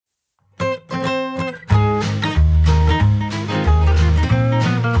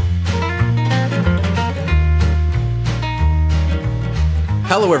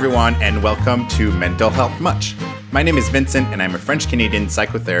Hello, everyone, and welcome to Mental Health Much. My name is Vincent, and I'm a French-Canadian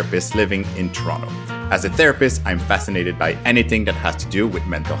psychotherapist living in Toronto. As a therapist, I'm fascinated by anything that has to do with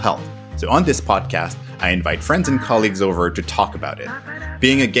mental health. So on this podcast, I invite friends and colleagues over to talk about it.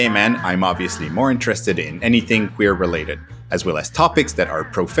 Being a gay man, I'm obviously more interested in anything queer-related, as well as topics that are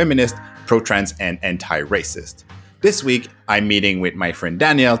pro-feminist, pro-trans, and anti-racist. This week, I'm meeting with my friend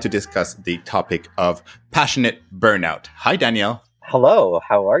Danielle to discuss the topic of passionate burnout. Hi, Danielle. Hello,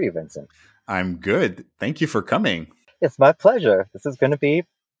 how are you, Vincent? I'm good. Thank you for coming. It's my pleasure. This is going to be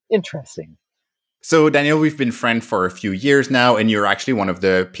interesting. So, Danielle, we've been friends for a few years now, and you're actually one of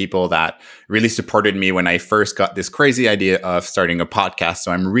the people that really supported me when I first got this crazy idea of starting a podcast.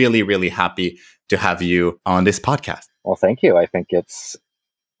 So I'm really, really happy to have you on this podcast. Well, thank you. I think it's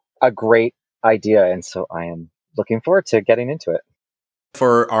a great idea, and so I am looking forward to getting into it.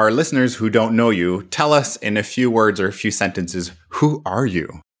 For our listeners who don't know you, tell us in a few words or a few sentences, who are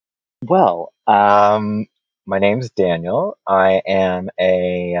you? Well, my name's Daniel. I am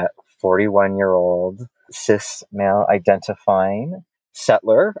a 41-year-old cis male identifying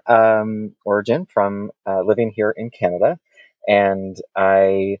settler origin from living here in Canada. And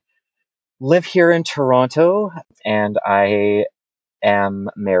I live here in Toronto, and I am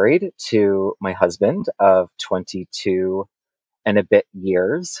married to my husband of 22 and a bit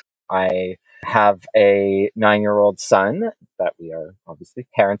years. I have a 9-year-old son that we are obviously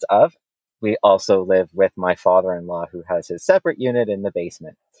parents of. We also live with my father-in-law, who has his separate unit in the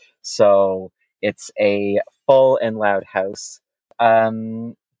basement. So it's a full and loud house. I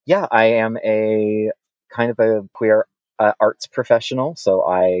am a kind of a queer arts professional. So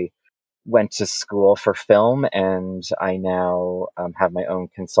I went to school for film, and I now have my own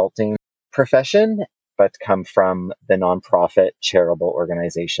consulting profession, but come from the nonprofit charitable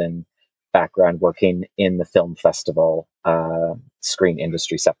organization background, working in the film festival screen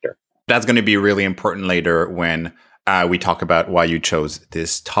industry sector. That's going to be really important later when we talk about why you chose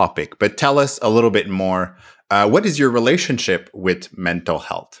this topic. But tell us a little bit more. What is your relationship with mental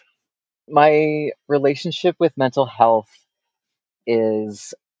health? My relationship with mental health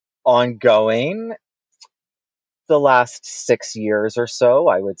is ongoing. The last 6 years or so,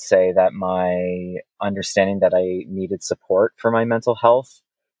 I would say that my understanding that I needed support for my mental health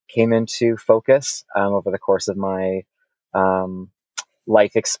came into focus over the course of my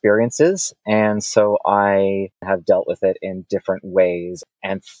life experiences. And so I have dealt with it in different ways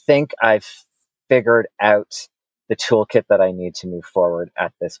and think I've figured out the toolkit that I need to move forward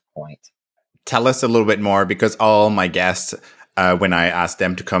at this point. Tell us a little bit more, because all my guests, when I ask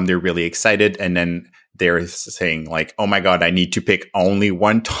them to come, they're really excited. And then they're saying like, oh my God, I need to pick only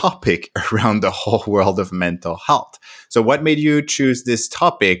one topic around the whole world of mental health. So what made you choose this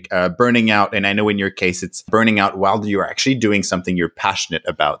topic, burning out? And I know in your case, it's burning out while you're actually doing something you're passionate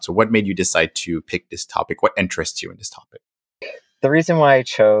about. So what made you decide to pick this topic? What interests you in this topic? The reason why I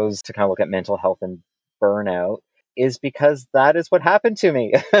chose to kind of look at mental health and burnout is because that is what happened to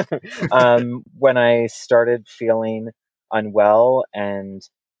me. When I started feeling unwell and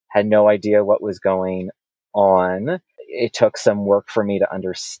had no idea what was going on, it took some work for me to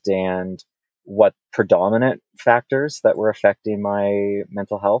understand what predominant factors that were affecting my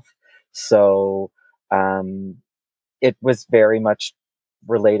mental health. So it was very much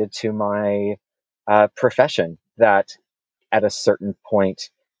related to my profession that at a certain point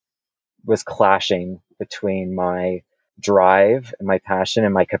was clashing between my drive and my passion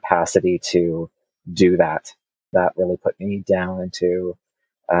and my capacity to do that. That really put me down into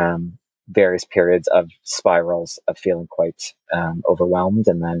various periods of spirals of feeling quite overwhelmed,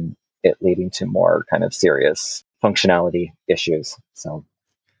 and then it leading to more kind of serious functionality issues. So,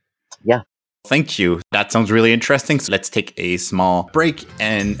 yeah. Thank you. That sounds really interesting. So let's take a small break,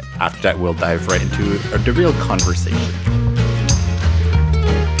 and after that, we'll dive right into the real conversation.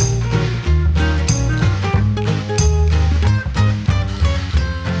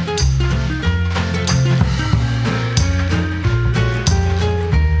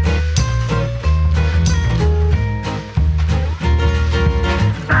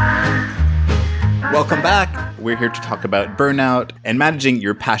 Welcome back. We're here to talk about burnout and managing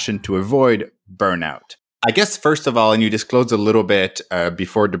your passion to avoid burnout. I guess, first of all, and you disclosed a little bit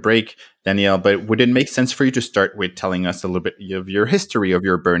before the break, Danielle, but would it make sense for you to start with telling us a little bit of your history of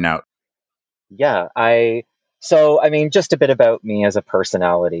your burnout? Yeah, just a bit about me as a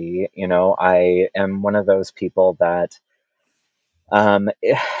personality. I am one of those people that,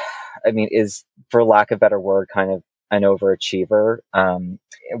 is, for lack of a better word, kind of an overachiever,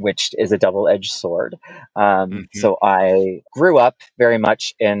 which is a double-edged sword. So I grew up very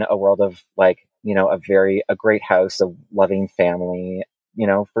much in a world of a great house, a loving family,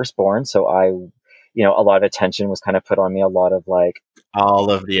 firstborn. So a lot of attention was kind of put on me, a lot of like,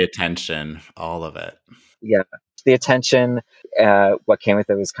 All of the attention, all of it. yeah, the attention. What came with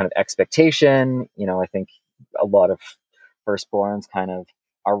it was kind of expectation. I think a lot of firstborns kind of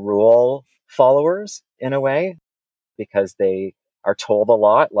are rule followers in a way because they are told a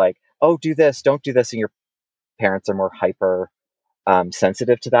lot, like, oh, do this, don't do this. And your parents are more hyper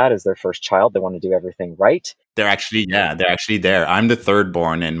sensitive to that as their first child. They want to do everything right. They're actually there. I'm the third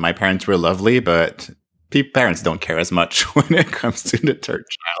born, and my parents were lovely, but parents don't care as much when it comes to the third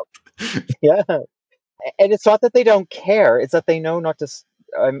child. Yeah. And it's not that they don't care, it's that they know not to,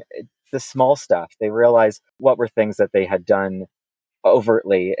 the small stuff. They realize what were things that they had done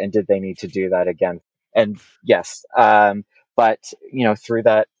overtly and did they need to do that again. And yes, but through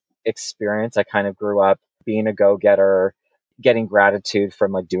that experience I kind of grew up being a go-getter, getting gratitude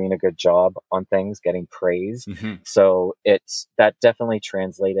from like doing a good job on things, getting praise. Mhm. So it's that definitely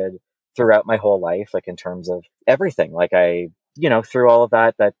translated throughout my whole life, like in terms of everything. Like through all of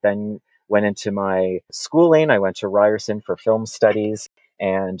that then went into my schooling. I went to Ryerson for film studies,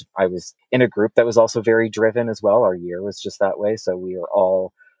 and I was in a group that was also very driven as well. Our year was just that way. So we were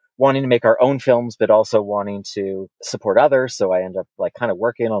all wanting to make our own films, but also wanting to support others. So I ended up like kind of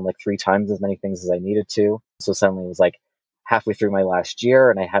working on like 3 times as many things as I needed to. So suddenly it was like halfway through my last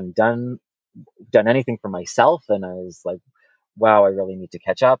year and I hadn't done anything for myself. And I was like, wow, I really need to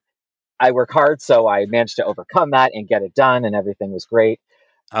catch up. I work hard. So I managed to overcome that and get it done, and everything was great.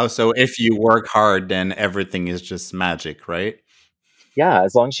 Oh, so if you work hard, then everything is just magic, right? Yeah,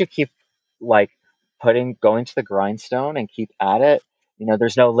 as long as you keep like going to the grindstone and keep at it,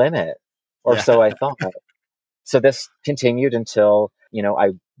 there's no limit. Or Yeah. so I thought. So this continued until, I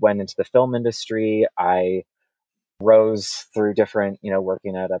went into the film industry. I rose through different,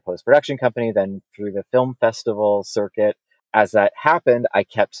 working at a post-production company, then through the film festival circuit. As that happened, I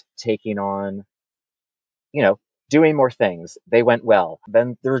kept taking on, you know, doing more things. They went well.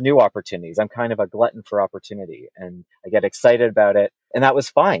 Then there were new opportunities. I'm kind of a glutton for opportunity and I get excited about it. And that was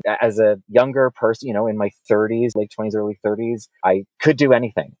fine. As a younger person, in my 30s, late 20s, early 30s, I could do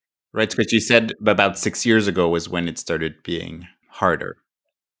anything. Right, because you said about 6 years ago was when it started being harder.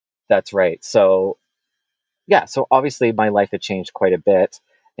 That's right. So, yeah, so obviously my life had changed quite a bit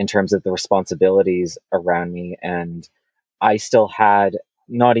in terms of the responsibilities around me. And I still had,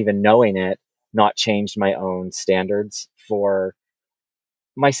 not even knowing it, not changed my own standards for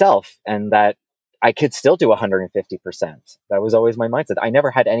myself, and that I could still do 150%. That was always my mindset. I never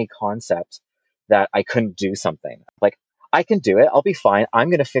had any concept that I couldn't do something. Like, I can do it. I'll be fine. I'm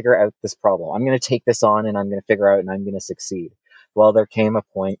going to figure out this problem. I'm going to take this on and I'm going to figure out and I'm going to succeed. Well, there came a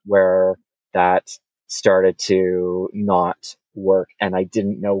point where that started to not work and I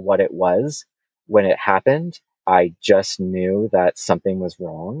didn't know what it was when it happened. I just knew that something was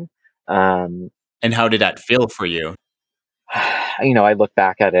wrong. Um, And how did that feel for you? I look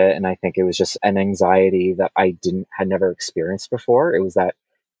back at it and I think it was just an anxiety that had never experienced before. It was that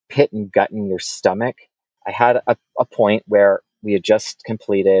pit and gut in your stomach. I had a point where we had just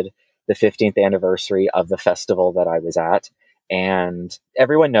completed the 15th anniversary of the festival that I was at. And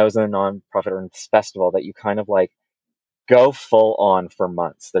everyone knows in a nonprofit or festival that you kind of like go full on for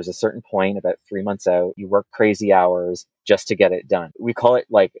months. There's a certain point about 3 months out, you work crazy hours just to get it done. We call it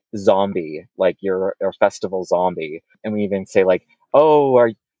like zombie, like you're a festival zombie. And we even say like, oh,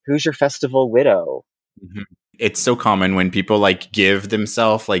 who's your festival widow? Mhm. It's so common when people like give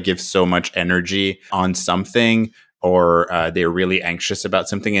themselves, like give so much energy on something, or they're really anxious about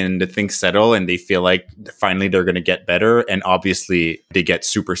something and the things settle and they feel like finally they're going to get better. And obviously they get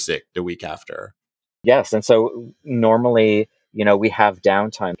super sick the week after. Yes. And so normally, we have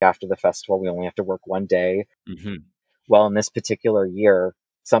downtime after the festival. We only have to work one day. Hmm. Well, in this particular year,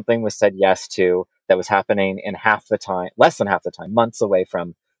 something was said yes to that was happening in half the time, less than half the time, months away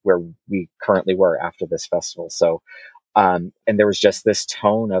from where we currently were after this festival. So, and there was just this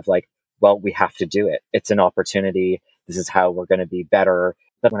tone of like, well, we have to do it. It's an opportunity. This is how we're going to be better.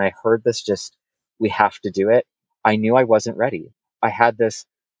 But when I heard this, just we have to do it, I knew I wasn't ready. I had this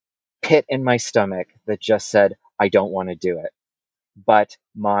pit in my stomach that just said, I don't want to do it. But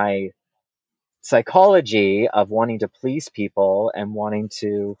my psychology of wanting to please people and wanting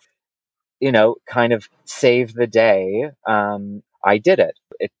to, kind of save the day, I did it.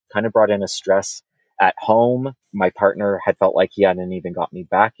 It kind of brought in a stress at home. My partner had felt like he hadn't even got me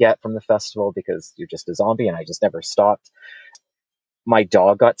back yet from the festival because you're just a zombie and I just never stopped. My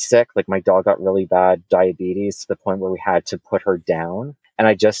dog got sick. Like my dog got really bad diabetes to the point where we had to put her down. And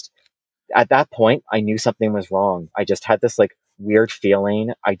at that point, I knew something was wrong. I just had this like weird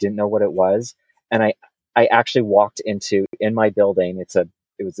feeling. I didn't know what it was. And I actually walked into in my building. It's a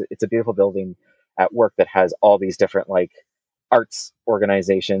beautiful building at work that has all these different like arts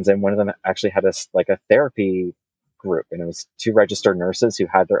organizations, and one of them actually had a therapy group, and it was two registered nurses who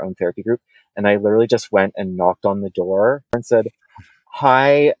had their own therapy group. And I literally just went and knocked on the door and said,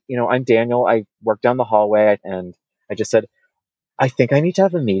 "Hi, I'm Daniel. I work down the hallway," and I just said, "I think I need to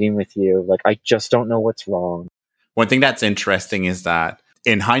have a meeting with you. Like, I just don't know what's wrong." One thing that's interesting is that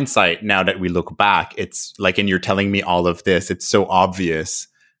in hindsight, now that we look back, it's like, and you're telling me all of this, it's so obvious,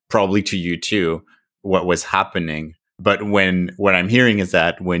 probably to you too, what was happening. But what I'm hearing is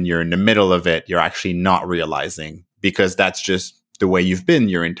that when you're in the middle of it, you're actually not realizing, because that's just the way you've been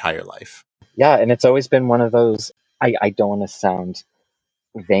your entire life. Yeah, and it's always been one of those. I don't want to sound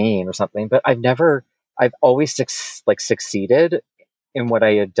vain or something, but I've always succeeded in what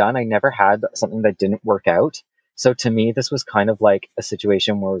I had done. I never had something that didn't work out. So to me, this was kind of like a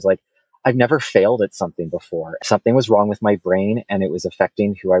situation where it was like, I've never failed at something before. Something was wrong with my brain and it was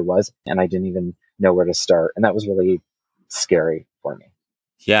affecting who I was, and I didn't even know where to start. And that was really scary for me.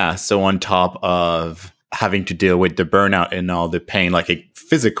 Yeah. So on top of having to deal with the burnout and all the pain, like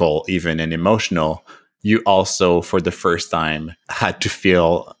physical, even and emotional, you also, for the first time, had to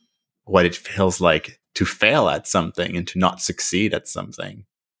feel what it feels like to fail at something and to not succeed at something.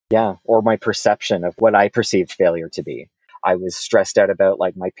 Yeah, or my perception of what I perceived failure to be. I was stressed out about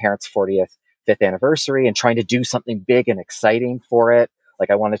like my parents' 40th, 5th anniversary and trying to do something big and exciting for it. Like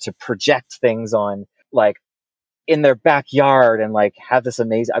I wanted to project things on like in their backyard and like have this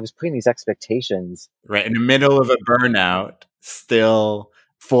amazing, I was putting these expectations. Right. In the middle of a burnout, still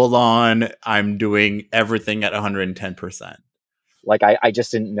full on, I'm doing everything at 110%. Like I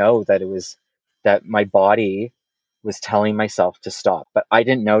just didn't know that it was that my body was telling myself to stop, but I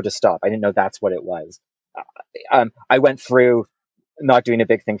didn't know to stop. I didn't know that's what it was. I went through not doing a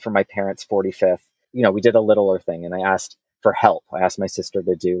big thing for my parents' 45th. We did a littler thing, and I asked for help. I asked my sister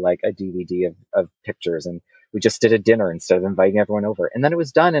to do like a DVD of pictures, and we just did a dinner instead of inviting everyone over. And then it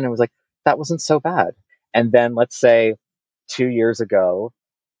was done, and it was like, that wasn't so bad. And then let's say 2 years ago,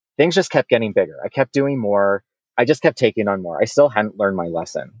 things just kept getting bigger. I kept doing more. I just kept taking on more. I still hadn't learned my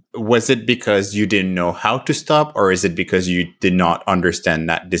lesson. Was it because you didn't know how to stop, or is it because you did not understand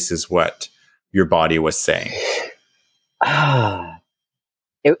that this is what your body was saying?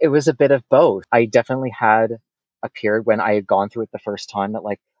 It was a bit of both. I definitely had a period when I had gone through it the first time that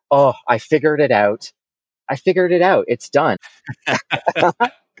like, oh, I figured it out. I figured it out. It's done.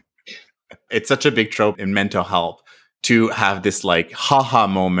 It's such a big trope in mental health to have this like haha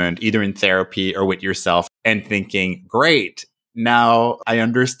moment, either in therapy or with yourself, and thinking, great, now I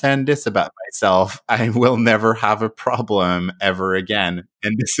understand this about myself. I will never have a problem ever again.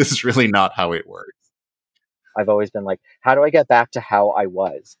 And this is really not how it works. I've always been like, how do I get back to how I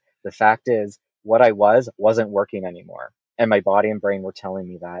was? The fact is, what I wasn't working anymore. And my body and brain were telling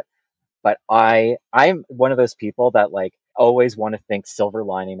me that. But I'm one of those people that like always want to think silver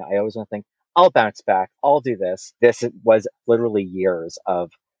lining. I always want to think, I'll bounce back. I'll do this. This was literally years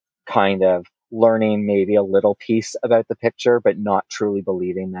of kind of learning maybe a little piece about the picture, but not truly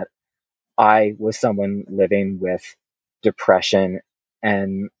believing that I was someone living with depression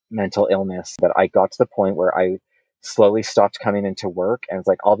and mental illness. But I got to the point where I slowly stopped coming into work and it's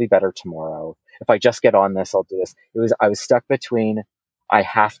like, I'll be better tomorrow. If I just get on this, I'll do this. I was stuck between I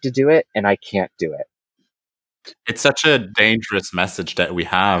have to do it and I can't do it. It's such a dangerous message that we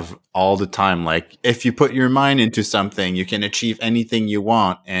have all the time. Like, if you put your mind into something, you can achieve anything you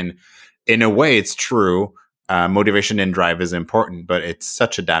want. And in a way, it's true. Motivation and drive is important, but it's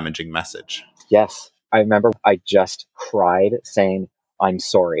such a damaging message. Yes. I remember I just cried saying, I'm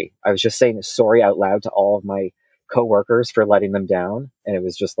sorry. I was just saying sorry out loud to all of my coworkers for letting them down. And it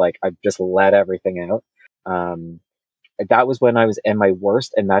was just like, I just let everything out. That was when I was in my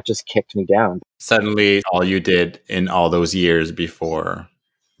worst, and that just kicked me down. Suddenly, all you did in all those years before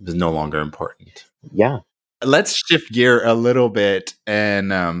was no longer important. Yeah. Let's shift gear a little bit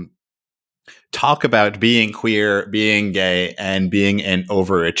and talk about being queer, being gay, and being an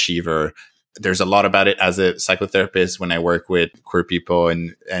overachiever. There's a lot about it as a psychotherapist when I work with queer people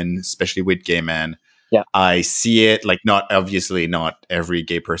and especially with gay men. Yeah. I see it, like, not obviously not every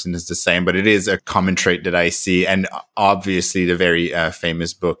gay person is the same, but it is a common trait that I see. And obviously the very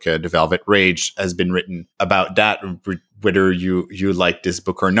famous book, The Velvet Rage, has been written about that. Whether you like this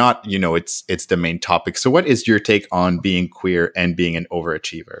book or not, it's the main topic. So what is your take on being queer and being an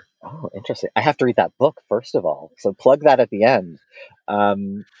overachiever? Oh, interesting. I have to read that book first of all. So plug that at the end. I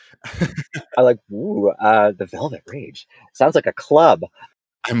like, The Velvet Rage. Sounds like a club.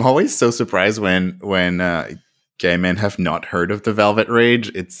 I'm always so surprised when gay men have not heard of The Velvet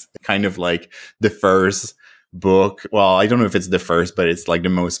Rage. It's kind of like the first book. Well, I don't know if it's the first, but it's like the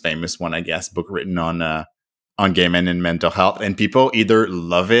most famous one, I guess, book written on gay men and mental health. And people either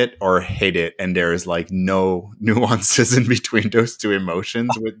love it or hate it, and there's like no nuances in between those two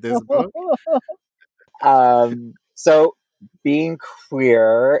emotions with this book. So being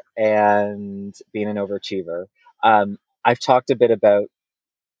queer and being an overachiever, I've talked a bit about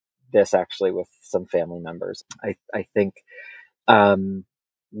this actually with some family members. I think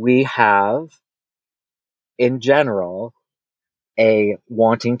we have, in general, a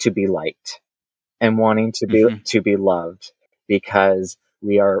wanting to be liked and wanting Hmm. to be loved, because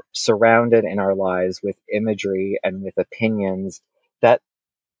we are surrounded in our lives with imagery and with opinions that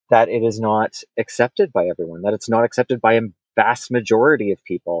it is not accepted by everyone, that it's not accepted by a vast majority of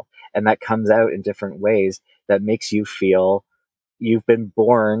people, and that comes out in different ways that makes you feel you've been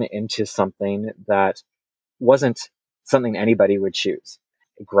born into something that wasn't something anybody would choose.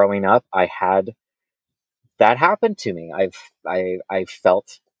 Growing up, I had that happen to me. I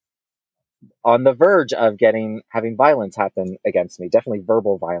felt on the verge of having violence happen against me, definitely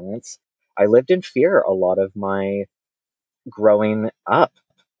verbal violence. I lived in fear a lot of my growing up,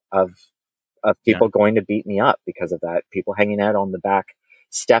 of Yeah. people going to beat me up because of that, people hanging out on the back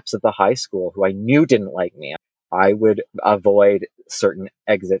steps of the high school who I knew didn't like me. I would avoid certain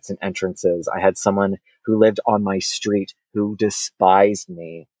exits and entrances. I had someone who lived on my street who despised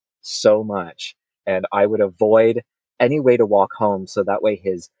me so much, and I would avoid any way to walk home so that way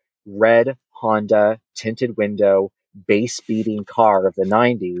his red Honda tinted window bass beating car of the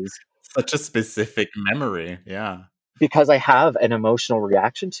 90s, Such a specific memory. Yeah. because I have an emotional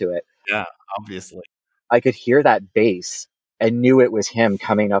reaction to it. Yeah, obviously. I could hear that bass and knew it was him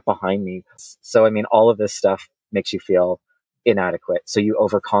coming up behind me. So, I mean, all of this stuff makes you feel inadequate. So you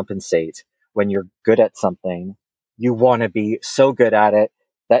overcompensate when you're good at something. You want to be so good at it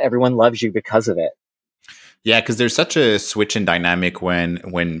that everyone loves you because of it. Yeah, because there's such a switch in dynamic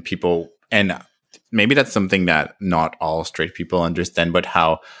when people, and maybe that's something that not all straight people understand, but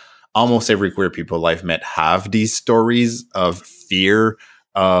how almost every queer people I've met have these stories of fear,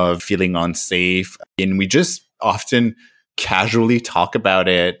 of feeling unsafe, and we just often casually talk about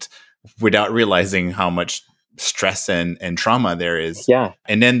it without realizing how much stress and trauma there is. Yeah.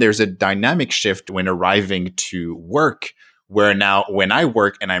 And then there's a dynamic shift when arriving to work, where now when I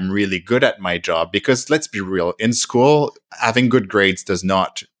work and I'm really good at my job, because let's be real, in school, having good grades does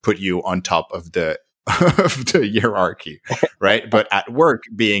not put you on top of the of the hierarchy, right? But at work,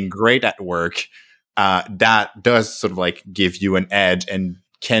 being great at work, that does sort of like give you an edge and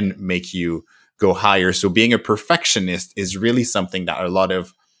can make you go higher. So being a perfectionist is really something that a lot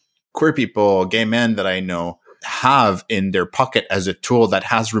of queer people, gay men that I know have in their pocket as a tool that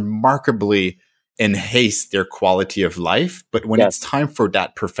has remarkably enhanced their quality of life. But when it's Yes. time for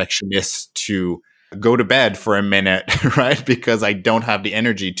that perfectionist to go to bed for a minute, right? Because I don't have the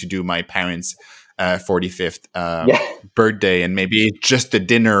energy to do my parents' 45th Yeah. birthday, and maybe just the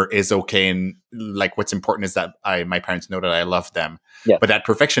dinner is okay. And like, what's important is that my parents know that I love them. Yes. But that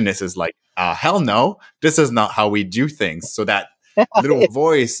perfectionist is like, hell no, this is not how we do things. So that little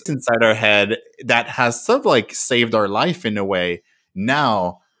voice inside our head that has sort of like saved our life in a way,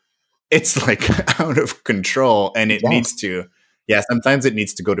 now it's like out of control, and it Yes. needs to, yeah, sometimes it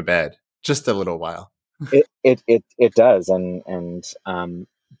needs to go to bed just a little while. It does.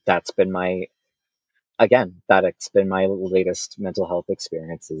 That's been that's been my latest mental health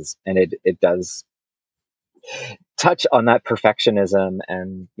experiences. And it does touch on that perfectionism.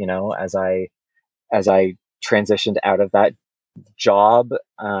 And, as I transitioned out of that job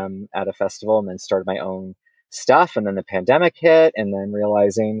at a festival and then started my own stuff, and then the pandemic hit, and then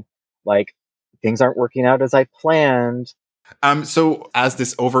realizing like things aren't working out as I planned. So as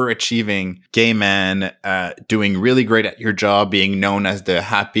this overachieving gay man, doing really great at your job, being known as the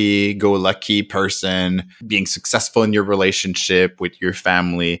happy-go-lucky person, being successful in your relationship with your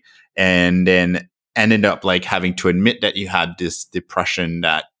family, and then ended up like having to admit that you had this depression,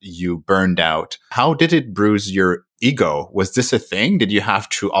 that you burned out. How did it bruise your ego? Was this a thing? Did you have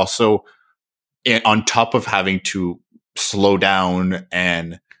to also, on top of having to slow down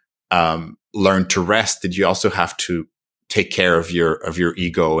and learn to rest, did you also have to take care of your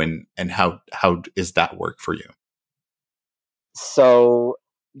ego, and how is that work for you? So,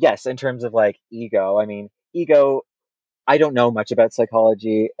 yes, in terms of like ego, I mean, ego, I don't know much about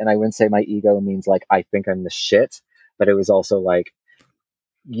psychology, and I wouldn't say my ego means like I think I'm the shit, but it was also like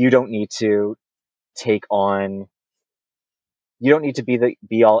you don't need to take on you don't need to be the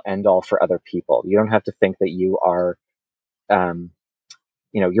be all end all for other people. You don't have to think that you are um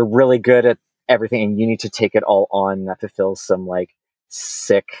you're really good at everything and you need to take it all on. That fulfills some like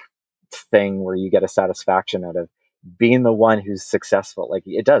sick thing where you get a satisfaction out of being the one who's successful. Like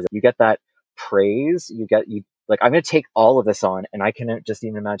it does. You get that praise. You like, I'm going to take all of this on, and I can just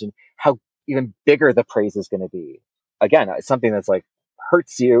even imagine how even bigger the praise is going to be. Again, it's something that's like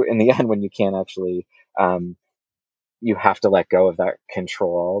hurts you in the end when you can't actually, you have to let go of that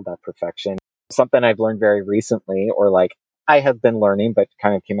control, that perfection. Something I've learned very recently, or like I have been learning, but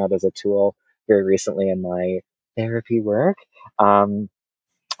kind of came out as a tool very recently in my therapy work, um,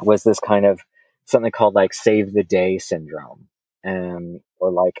 was this kind of something called like save the day syndrome, and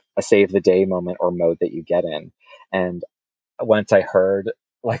or like a save the day moment or mode that you get in. And once I heard,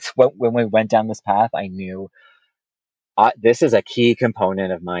 like, when we went down this path, I knew this is a key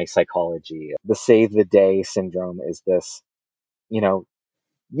component of my psychology. The save the day syndrome is this, you know,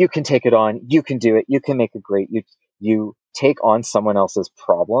 you can take it on, you can do it, you can make it great. You take on someone else's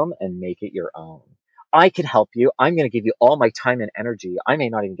problem and make it your own. I can help you. I'm going to give you all my time and energy. I may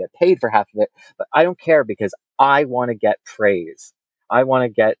not even get paid for half of it, but I don't care because I want to get praise. I want to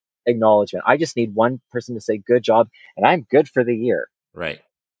get acknowledgement. I just need one person to say good job and I'm good for the year. Right.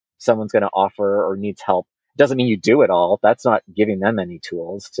 Someone's going to offer or needs help. Doesn't mean you do it all. That's not giving them any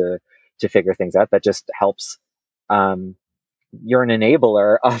tools to figure things out. That just helps. You're an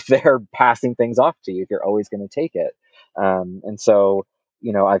enabler of their passing things off to you if you're always going to take it. And so,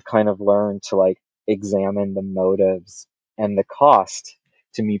 I've kind of learned to like examine the motives and the cost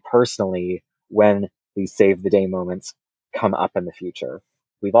to me personally when these save the day moments come up in the future.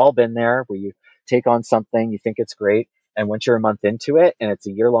 We've all been there where you take on something, you think it's great. And once you're a month into it and it's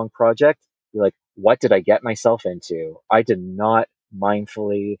a year-long project, you're like, what did I get myself into? I did not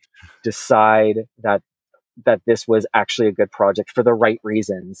mindfully decide that this was actually a good project for the right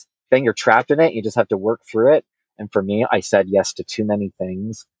reasons. Then you're trapped in it. You just have to work through it. And for me, I said yes to too many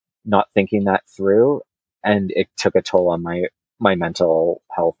things, not thinking that through. And it took a toll on my mental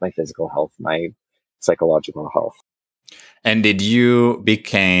health, my physical health, my psychological health. And did you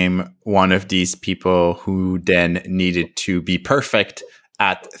became one of these people who then needed to be perfect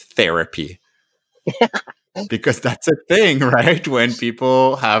at therapy? Because that's a thing, right? When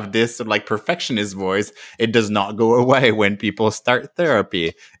people have this like perfectionist voice, it does not go away when people start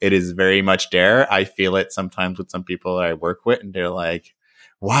therapy. It is very much there. I feel it sometimes with some people that I work with, and they're like,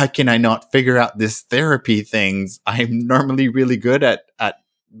 why can I not figure out this therapy things? I'm normally really good at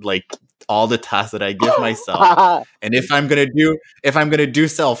like all the tasks that I give myself. And if I'm gonna do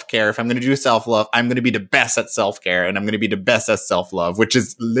self care, if I'm gonna do self love, I'm gonna be the best at self care, and I'm gonna be the best at self love, which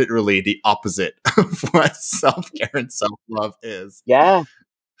is literally the opposite of what self care and self love is. Yeah.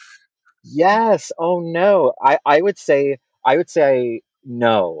 Yes. Oh no. I would say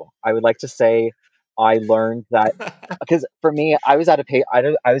no. I would like to say I learned that because for me, I was at a pay.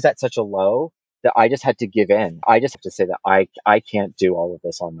 I was at such a low that I just had to give in. I just have to say that I can't do all of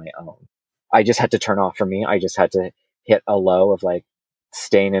this on my own. I just had to turn off. For me, I just had to hit a low of like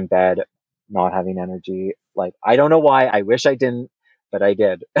staying in bed, not having energy. Like I don't know why. I wish I didn't, but I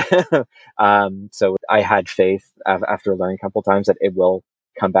did. So I had faith after learning a couple times that it will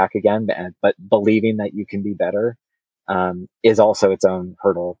come back again. But believing that you can be better is also its own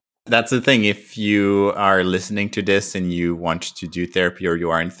hurdle. That's the thing. If you are listening to this and you want to do therapy or you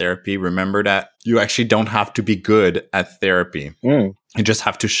are in therapy, remember that you actually don't have to be good at therapy. Mm. You just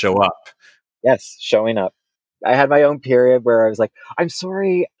have to show up. Yes, showing up. I had my own period where I was like, I'm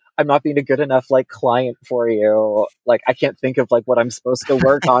sorry, I'm not being a good enough like client for you. Like I can't think of like what I'm supposed to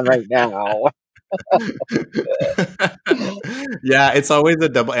work on right now. Yeah, it's always a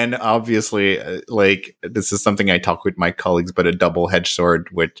double, and obviously, like this is something I talk with my colleagues, but a double-edged sword.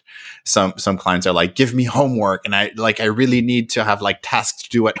 With some clients are like, "Give me homework," and I really need to have like tasks to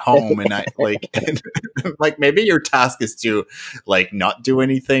do at home, and I like, like maybe your task is to like not do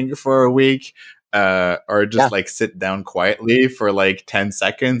anything for a week. Or just Yeah. like sit down quietly for like 10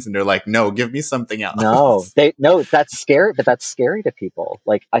 seconds, and they're like, no, give me something else. No, that's scary, but that's scary to people.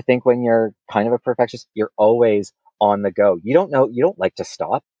 Like I think when you're kind of a perfectionist, you're always on the go. You don't like to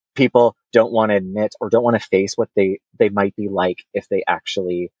stop. People don't want to admit or don't want to face what they might be like if they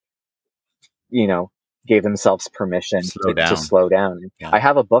actually, you know, gave themselves permission Slow to down. slow down. Yeah. I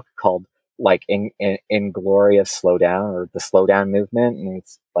have a book called like in glory of slow down, or the slow down movement. And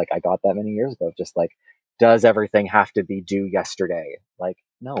it's like, I got that many years ago. Just like, does everything have to be due yesterday? Like,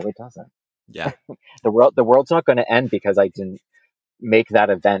 no, it doesn't. Yeah. The world's not going to end because I didn't make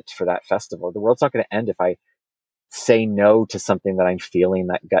that event for that festival. The world's not going to end if I say no to something that I'm feeling,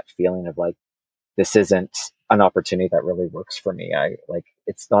 that gut feeling of like, this isn't an opportunity that really works for me. I like,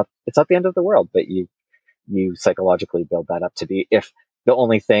 it's not the end of the world, but you psychologically build that up to be, if the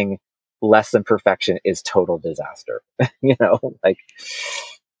only thing less than perfection is total disaster, like,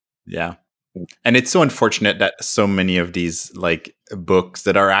 Yeah. And it's so unfortunate that so many of these like books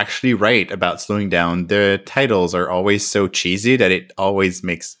that are actually right about slowing down, the titles are always so cheesy that it always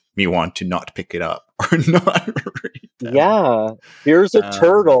makes me want to not pick it up or not read them. Yeah, here's a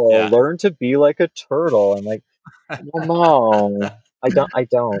turtle. Yeah. Learn to be like a turtle. I'm like, well, no, I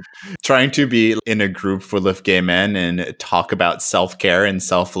don't. Trying to be in a group full of gay men and talk about self-care and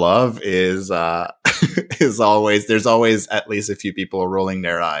self-love is is always, there's always at least a few people rolling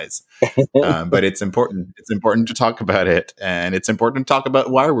their eyes. But it's important. It's important to talk about it, and it's important to talk about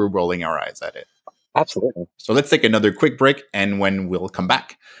why we're rolling our eyes at it. Absolutely. So let's take another quick break, and when we'll come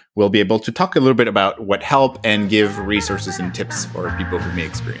back, we'll be able to talk a little bit about what help and give resources and tips for people who may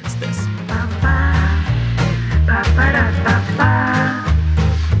experience this.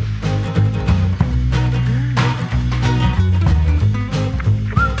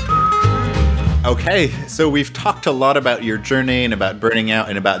 Okay, so we've talked a lot about your journey and about burning out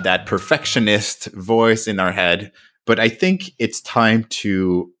and about that perfectionist voice in our head, but I think it's time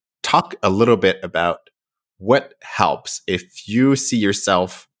to talk a little bit about what helps if you see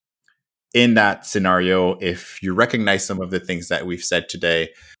yourself in that scenario, if you recognize some of the things that we've said today.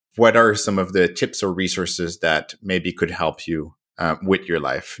 What are some of the tips or resources that maybe could help you with your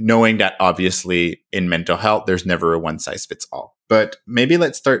life? Knowing that obviously in mental health, there's never a one size fits all. But maybe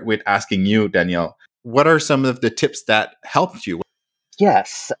let's start with asking you, Danielle, what are some of the tips that helped you?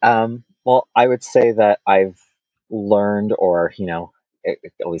 Yes. Well, I would say that I've learned, or,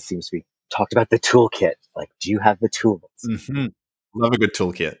 it always seems to be talked about the toolkit. Like, do you have the tools? Mm-hmm. Love a good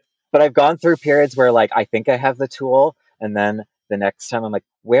toolkit. But I've gone through periods where like I think I have the tool, and then the next time I'm like,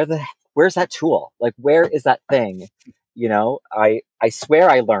 where's that tool? Like, where is that thing? I swear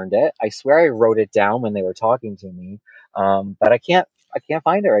I learned it. I swear I wrote it down when they were talking to me. But I can't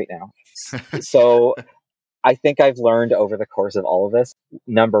find it right now. So I think I've learned over the course of all of this.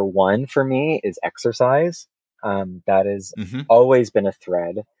 Number one for me is exercise. That has Mm-hmm. always been a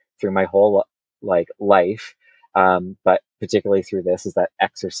thread through my whole like life, but particularly through this, is that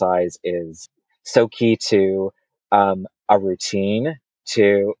exercise is so key to a routine,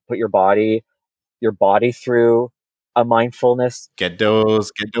 to put your body through a mindfulness. Get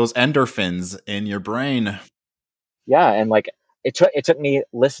those endorphins in your brain. Yeah, and like it took me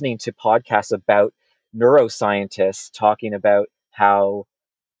listening to podcasts about neuroscientists talking about how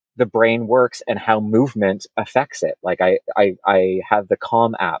the brain works and how movement affects it. Like I have the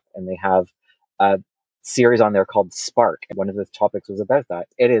Calm app, and they have a series on there called Spark. One of the topics was about that.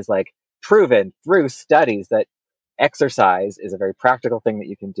 It is like proven through studies that exercise is a very practical thing that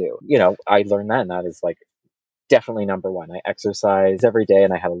you can do. I learned that, and that is like definitely number one. I exercise every day,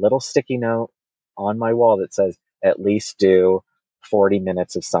 and I have a little sticky note on my wall that says at least do 40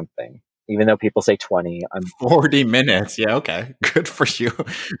 minutes of something. Even though people say 20, 40 minutes. Yeah, okay. Good for you.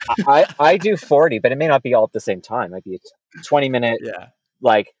 I do 40, but it may not be all at the same time. It might be a 20-minute Yeah.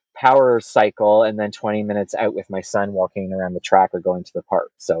 like power cycle, and then 20 minutes out with my son walking around the track or going to the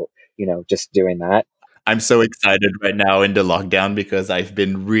park. So, just doing that. I'm so excited right now in the lockdown because I've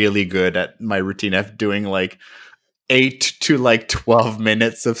been really good at my routine of doing like 8 to like 12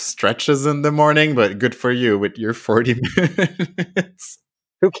 minutes of stretches in the morning, but good for you with your 40 minutes.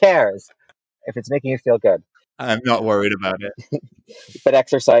 Who cares if it's making you feel good? I'm not worried about it. But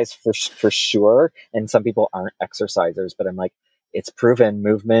exercise for sure. And some people aren't exercisers, but I'm like, it's proven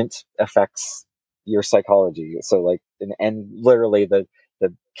movement affects your psychology. So like, and literally the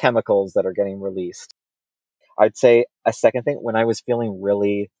chemicals that are getting released. I'd say a second thing, when I was feeling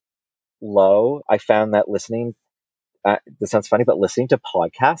really low, I found that listening, this sounds funny, but listening to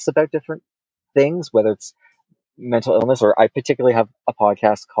podcasts about different things, whether it's mental illness, or I particularly have a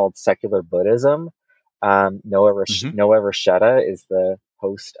podcast called Secular Buddhism. Mhm. Noah Rasheta is the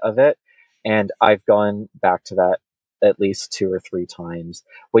host of it, and I've gone back to that at least two or three times.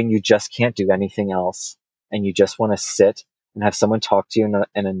 When you just can't do anything else, and you just want to sit and have someone talk to you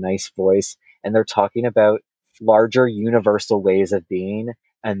in a nice voice, and they're talking about larger universal ways of being,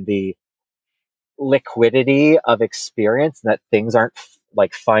 and the liquidity of experience, that things aren't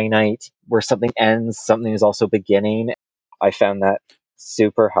like finite, where something ends, something is also beginning. I found that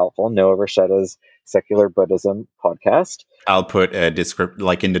super helpful. Noah Rasheta's Secular Buddhism podcast. I'll put a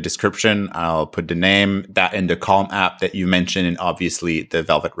like in the description, I'll put the name, that in the Calm app that you mentioned, and obviously the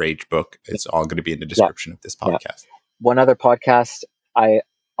Velvet Rage book. It's all going to be in the Yeah, description of this yeah. podcast. One other podcast I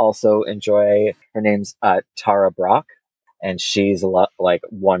also enjoy, her name's Tara Brock, and she's a lot like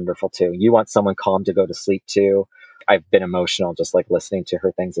wonderful too. You want someone calm to go to sleep to. I've been emotional just like listening to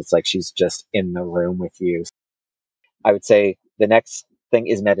her things. It's like she's just in the room with you. I would say the next thing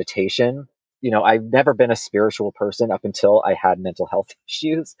is meditation. I've never been a spiritual person up until I had mental health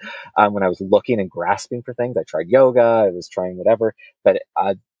issues. When I was looking and grasping for things, I tried yoga, I was trying whatever, but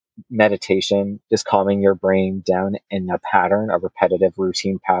meditation, just calming your brain down in a repetitive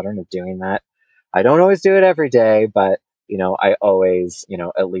routine pattern of doing that. I don't always do it every day, but I always,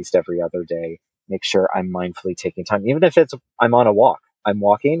 at least every other day, make sure I'm mindfully taking time. Even if I'm on a walk, I'm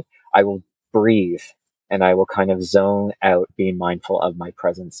walking, I will breathe and I will kind of zone out, being mindful of my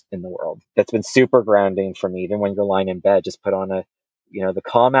presence in the world. That's been super grounding for me. Even when you're lying in bed, just put on the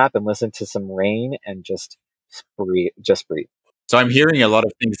Calm app and listen to some rain and just breathe. Just breathe. So I'm hearing a lot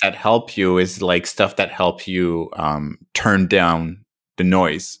of things that help you is like stuff that help you turn down the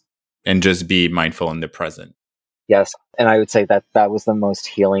noise and just be mindful in the present. Yes. And I would say that was the most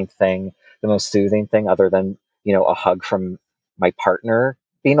healing thing, the most soothing thing, other than, a hug from my partner,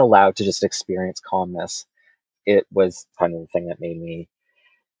 being allowed to just experience calmness. It was kind of the thing that made me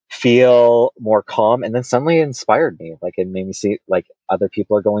feel more calm, and then suddenly it inspired me. Like, it made me see, like, other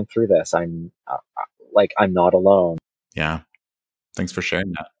people are going through this. I'm not alone. Yeah. Thanks for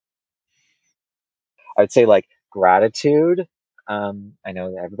sharing that. I would say, like, gratitude. I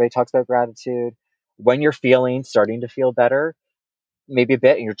know that everybody talks about gratitude. When you're starting to feel better, maybe a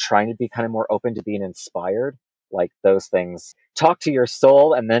bit, and you're trying to be kind of more open to being inspired, like those things. Talk to your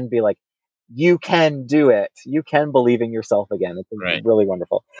soul and then be like, you can do it. You can believe in yourself again. It's Right. really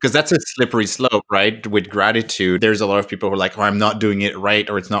wonderful. Because that's a slippery slope, right? With gratitude, there's a lot of people who are like, oh, I'm not doing it right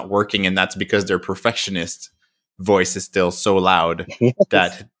or it's not working. And that's because their perfectionist voice is still so loud Yes.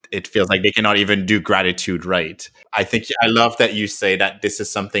 that it feels like they cannot even do gratitude right. I love that you say that this is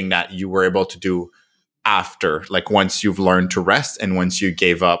something that you were able to do after, like once you've learned to rest and once you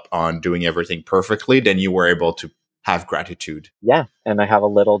gave up on doing everything perfectly, then you were able to have gratitude. Yeah. And I have a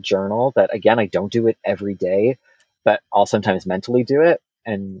little journal that, again, I don't do it every day, but I'll sometimes mentally do it.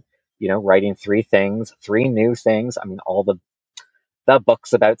 And, writing three new things. I mean, all the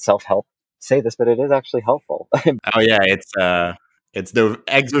books about self-help say this, but it is actually helpful. Oh yeah, it's the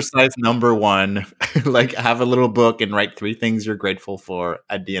exercise number one. Like have a little book and write 3 things you're grateful for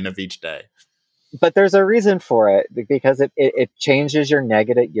at the end of each day. But there's a reason for it, because it changes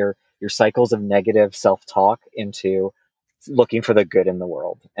your cycles of negative self-talk into looking for the good in the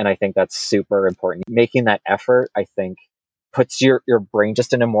world. And I think that's super important. Making that effort, I think, puts your brain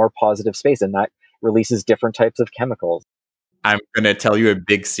just in a more positive space, and that releases different types of chemicals. I'm going to tell you a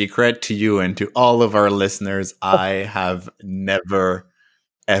big secret to you and to all of our listeners. I have never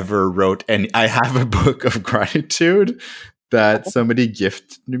ever wrote any. I have a book of gratitude that somebody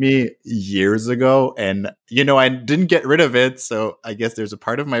gifted me years ago, and I didn't get rid of it. So I guess there's a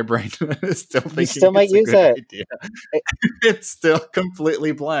part of my brain that is still You thinking still might it's a use good it. idea. It's still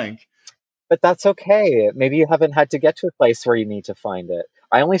completely blank. But that's okay. Maybe you haven't had to get to a place where you need to find it.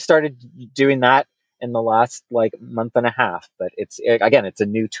 I only started doing that in the last like month and a half, but it's a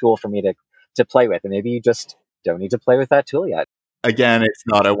new tool for me to play with. And maybe you just don't need to play with that tool yet. Again, it's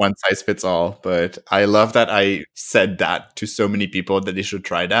not a one size fits all, but I love that I said that to so many people that they should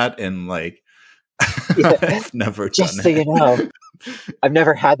try that. And like, Yeah. I've never Just done so you know, it. I've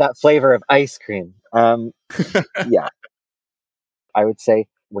never had that flavor of ice cream. Yeah, I would say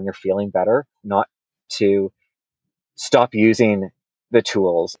when you're feeling better, not to stop using the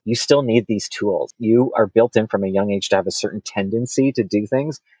tools. You still need these tools. You are built in from a young age to have a certain tendency to do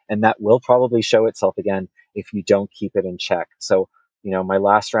things, and that will probably show itself again if you don't keep it in check. So, my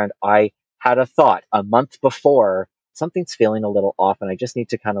last round, I had a thought a month before, something's feeling a little off, and I just need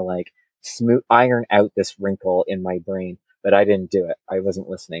to kind of like iron out this wrinkle in my brain, but I didn't do it. I wasn't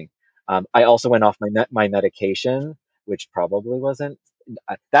listening. I also went off my medication, which probably wasn't.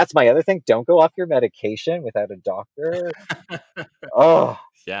 That's my other thing. Don't go off your medication without a doctor. Oh,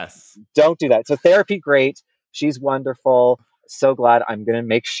 Yes. don't do that. So therapy, great. She's wonderful. So glad. I'm going to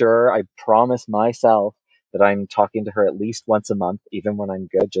make sure, I promise myself that I'm talking to her at least once a month, even when I'm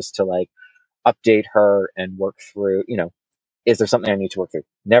good, just to like update her and work through, is there something I need to work through?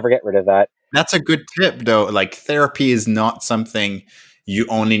 Never get rid of that. That's a good tip, though. Like, therapy is not something you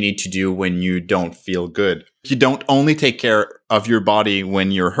only need to do when you don't feel good. You don't only take care of your body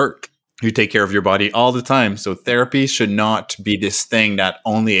when you're hurt. You take care of your body all the time. So, therapy should not be this thing that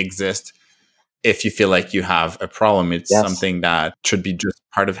only exists if you feel like you have a problem. It's Yes. something that should be just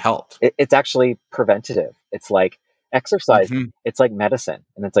part of health. It's actually preventative. It's like exercise. Mm-hmm. It's like medicine.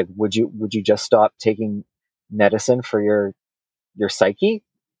 And it's like, would you just stop taking medicine for your psyche?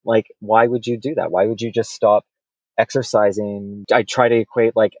 Like, why would you do that? Why would you just stop exercising? I try to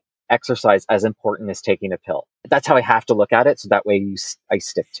equate like exercise as important as taking a pill. That's how I have to look at it. So that way I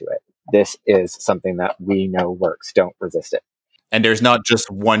stick to it. This is something that we know works. Don't resist it. And there's not just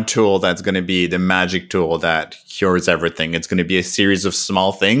one tool that's going to be the magic tool that cures everything. It's going to be a series of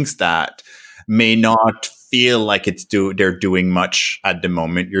small things that may not feel like they're doing much at the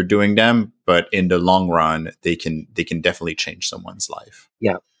moment you're doing them, but in the long run, they can definitely change someone's life.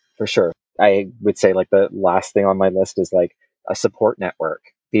 Yeah, for sure. I would say like the last thing on my list is like a support network.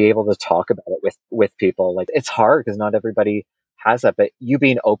 Be able to talk about it with people. Like it's hard because not everybody has that, but you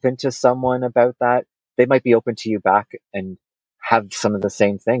being open to someone about that, they might be open to you back and have some of the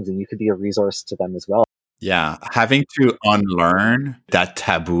same things, and you could be a resource to them as well. Yeah, having to unlearn that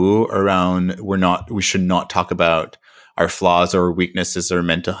taboo around we should not talk about our flaws or weaknesses or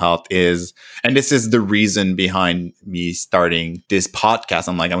mental health and this is the reason behind me starting this podcast.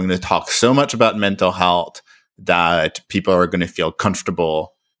 I'm going to talk so much about mental health that people are going to feel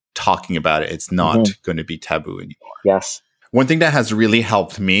comfortable talking about it. It's not going to be taboo anymore. Yes. One thing that has really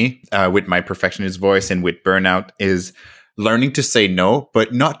helped me with my perfectionist voice and with burnout is learning to say no,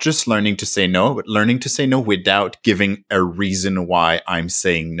 but not just learning to say no, but learning to say no without giving a reason why I'm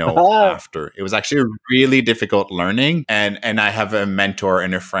saying no after. It was actually a really difficult learning. And I have a mentor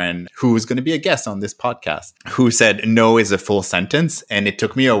and a friend who's going to be a guest on this podcast who said no is a full sentence. And it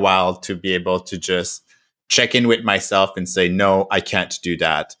took me a while to be able to just check in with myself and say, no, I can't do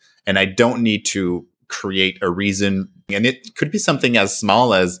that. And I don't need to create a reason. And it could be something as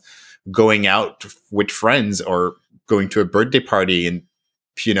small as going out with friends or going to a birthday party. And,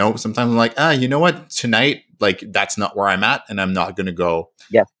 sometimes I'm like, you know what, tonight, like that's not where I'm at and I'm not going to go.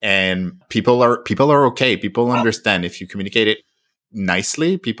 Yeah. And people are okay. People understand if you communicate it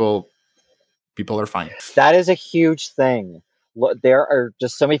nicely, people are fine. That is a huge thing. There are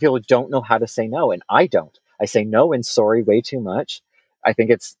just so many people who don't know how to say no, and I don't. I say no and sorry way too much. I think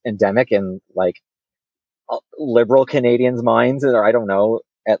it's endemic in like liberal Canadians' minds, or I don't know,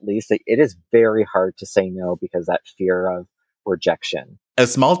 at least it is very hard to say no because that fear of rejection. A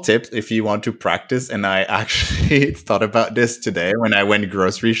small tip if you want to practice, and I actually thought about this today when I went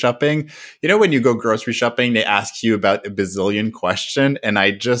grocery shopping. When you go grocery shopping, they ask you about a bazillion question, and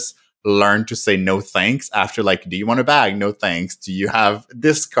I just learned to say no thanks after like, do you want a bag? No thanks. Do you have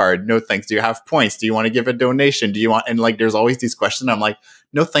this card? No thanks. Do you have points? Do you want to give a donation? Do you want, and like there's always these questions. I'm like,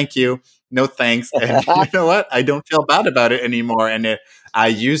 no thank you. No thanks. And you know what? I don't feel bad about it anymore. And I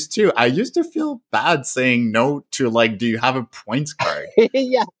used to feel bad saying no to like, do you have a points card?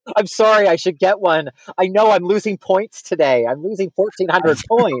 Yeah, I'm sorry. I should get one. I know I'm losing points today. I'm losing 1,400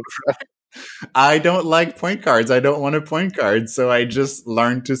 points. I don't like point cards. I don't want a point card. So I just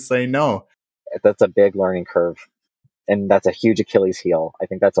learned to say no. That's a big learning curve. And that's a huge Achilles heel. I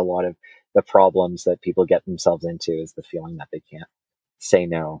think that's a lot of the problems that people get themselves into is the feeling that they can't say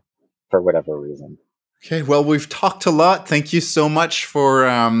no for whatever reason. Okay, well, we've talked a lot. Thank you so much for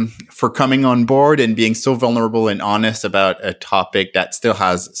coming on board and being so vulnerable and honest about a topic that still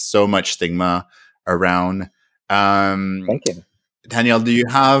has so much stigma around. Thank you. Danielle, do you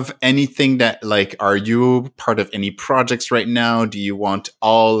have anything that are you part of any projects right now? Do you want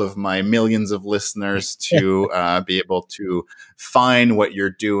all of my millions of listeners to be able to find what you're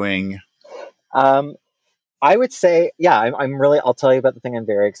doing? I would say, yeah, I'll tell you about the thing I'm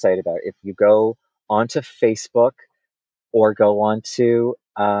very excited about. If you go onto Facebook or go onto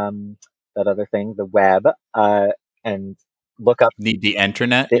that other thing, the web, and look up the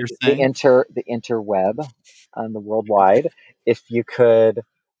internet, you're saying? The interweb on the worldwide. If you could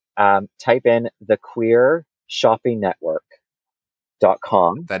type in the Queer Shopping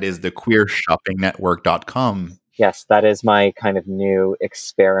Network.com. That is the queershoppingnetwork.com. Yes, that is my kind of new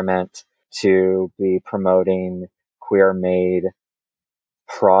experiment to be promoting queer-made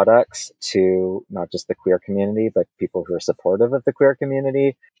products to not just the queer community, but people who are supportive of the queer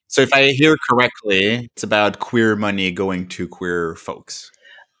community. So if I hear correctly, it's about queer money going to queer folks.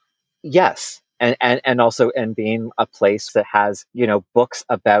 Yes. And also being a place that has, books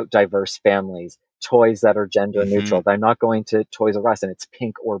about diverse families, toys that are gender neutral. They're not going to Toys R Us and it's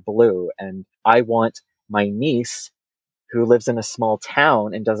pink or blue. And I want my niece who lives in a small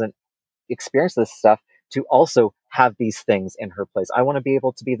town and doesn't experience this stuff to also have these things in her place. I want to be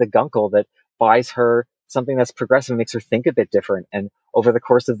able to be the gunkle that buys her something that's progressive and makes her think a bit different. And over the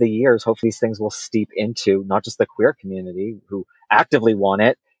course of the years, hopefully these things will steep into not just the queer community who actively want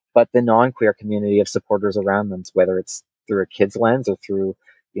it, but the non-queer community of supporters around them, whether it's through a kid's lens or through,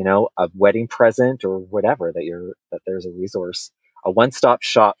 a wedding present or whatever, that there's a resource, a one-stop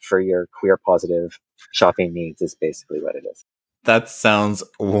shop for your queer positive shopping needs is basically what it is. That sounds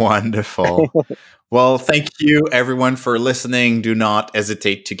wonderful. Well, thank you everyone for listening. Do not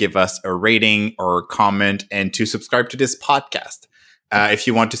hesitate to give us a rating or comment and to subscribe to this podcast. If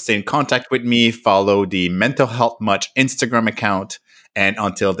you want to stay in contact with me, follow the Mental Health Much Instagram account. And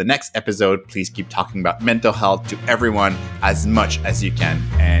until the next episode, please keep talking about mental health to everyone as much as you can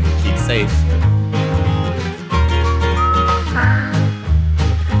and keep safe.